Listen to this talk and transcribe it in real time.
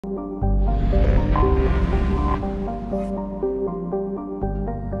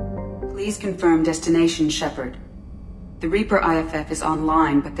Please confirm destination, Shepard. The Reaper IFF is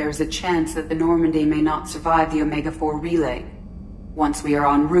online, but there is a chance that the Normandy may not survive the Omega-4 relay. Once we are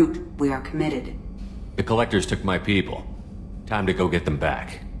en route, we are committed. The Collectors took my people. Time to go get them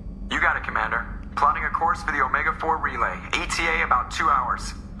back. You got it, Commander. Plotting a course for the Omega-4 relay. ETA about 2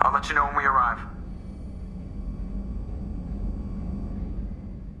 hours. I'll let you know when we arrive.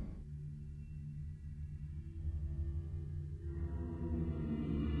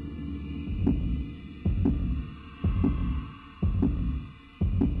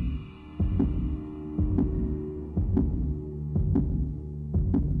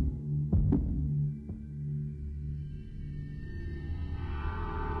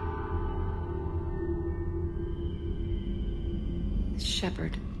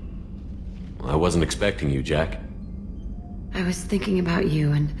 Shepard. I wasn't expecting you, Jack. I was thinking about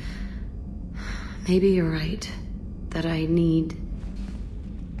you, and maybe you're right. That I need...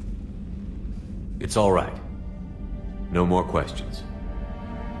 It's all right. No more questions.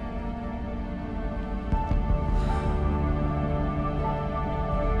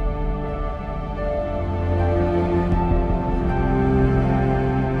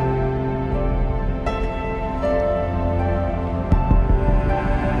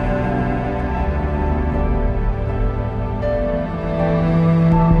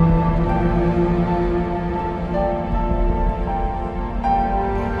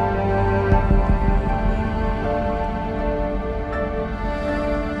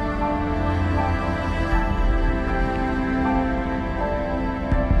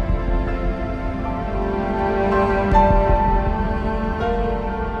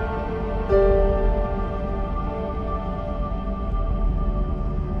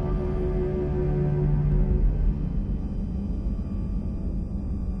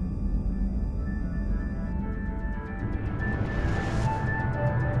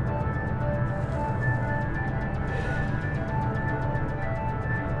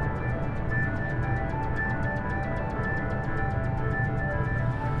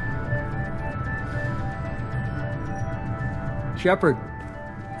 Shepard,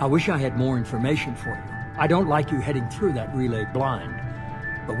 I wish I had more information for you. I don't like you heading through that relay blind,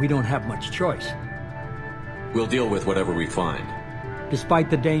 but we don't have much choice. We'll deal with whatever we find. Despite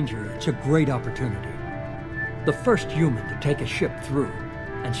the danger, it's a great opportunity. The first human to take a ship through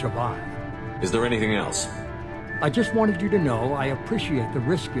and survive. Is there anything else? I just wanted you to know I appreciate the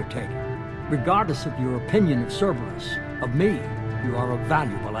risk you're taking. Regardless of your opinion of Cerberus, of me, you are a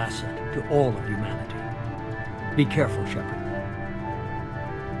valuable asset to all of humanity. Be careful, Shepard.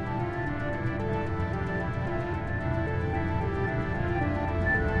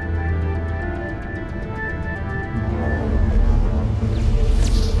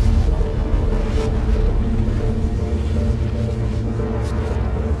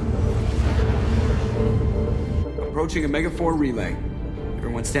 Approaching Omega-4 relay.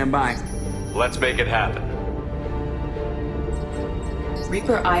 Everyone stand by. Let's make it happen.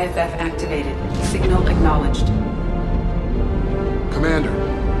 Reaper IFF activated. Signal acknowledged. Commander,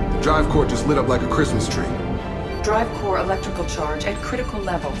 the drive core just lit up like a Christmas tree. Drive core electrical charge at critical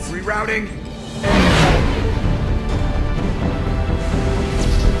levels. Rerouting.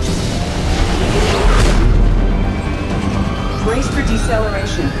 Brace for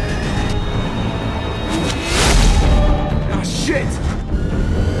deceleration. Ah, shit!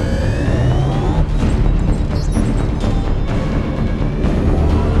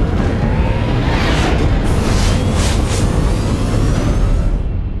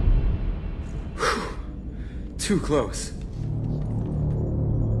 Too close.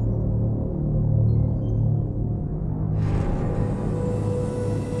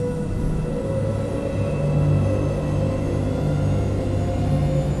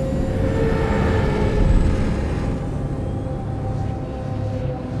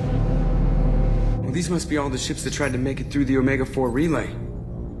 Well, these must be all the ships that tried to make it through the Omega-4 relay.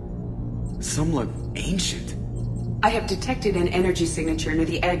 Some look ancient. I have detected an energy signature near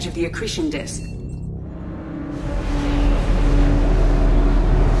the edge of the accretion disk.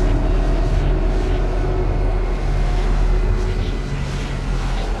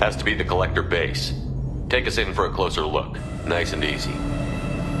 Has to be the Collector base. Take us in for a closer look. Nice and easy.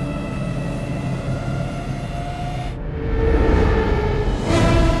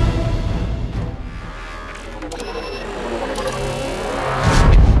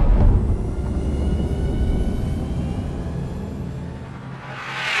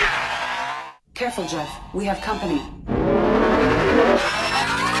 Careful, Jeff. We have company.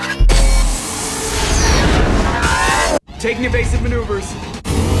 Taking evasive maneuvers.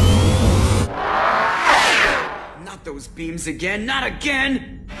 those beams again, not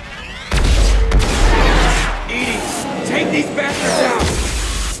again! Edie, take these bastards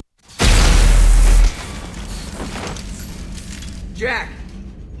out! Jack!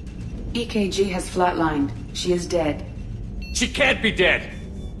 EKG has flatlined. She is dead. She can't be dead!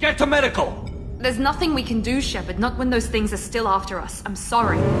 Get to medical! There's nothing we can do, Shepard, not when those things are still after us. I'm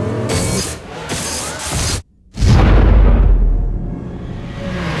sorry.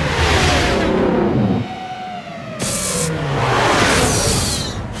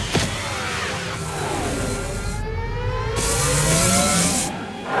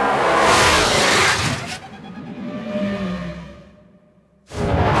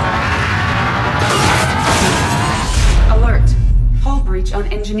 On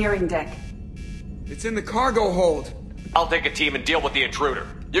engineering deck. It's in the cargo hold. I'll take a team and deal with the intruder.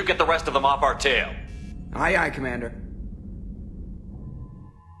 You get the rest of them off our tail. Aye, aye, Commander.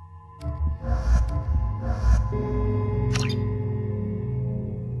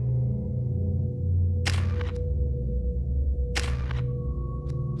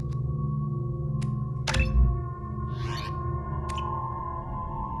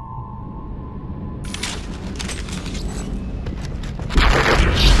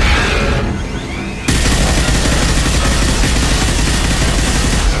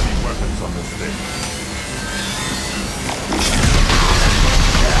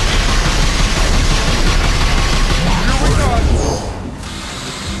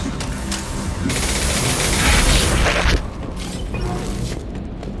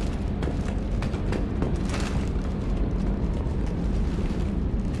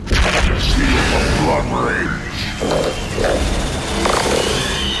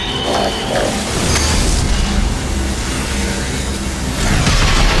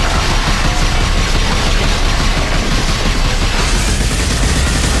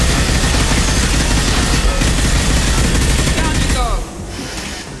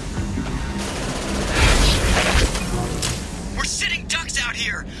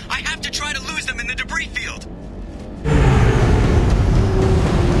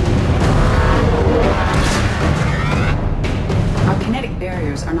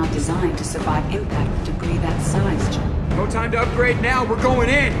 Are not designed to survive impact with debris that size, Jack. No time to upgrade now, we're going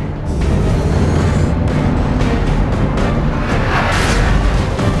in!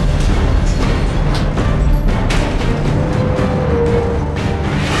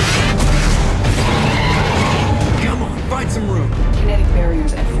 Come on, find some room! Kinetic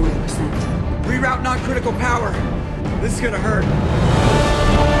barriers at 40%. Reroute non-critical power! This is gonna hurt.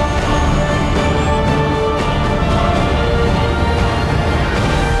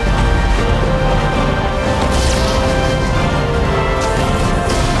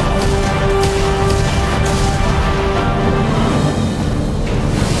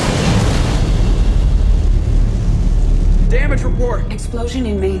 Report. Explosion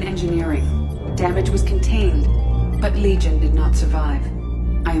in main engineering. Damage was contained, but Legion did not survive.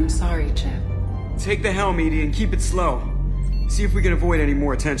 I am sorry, Chad. Take the helm, Edie, and keep it slow. See if we can avoid any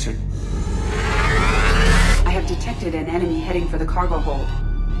more attention. I have detected an enemy heading for the cargo hold.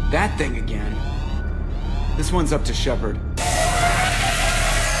 That thing again. This one's up to Shepard.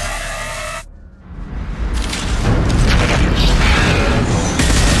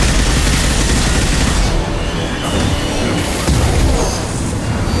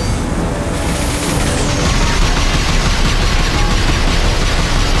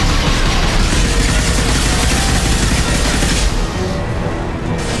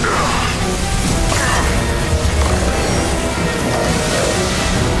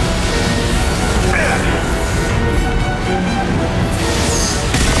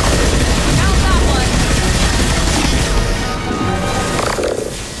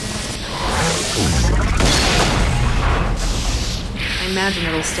 I imagine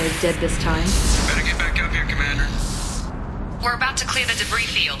it'll stay dead this time. Better get back up here, Commander. We're about to clear the debris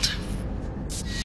field.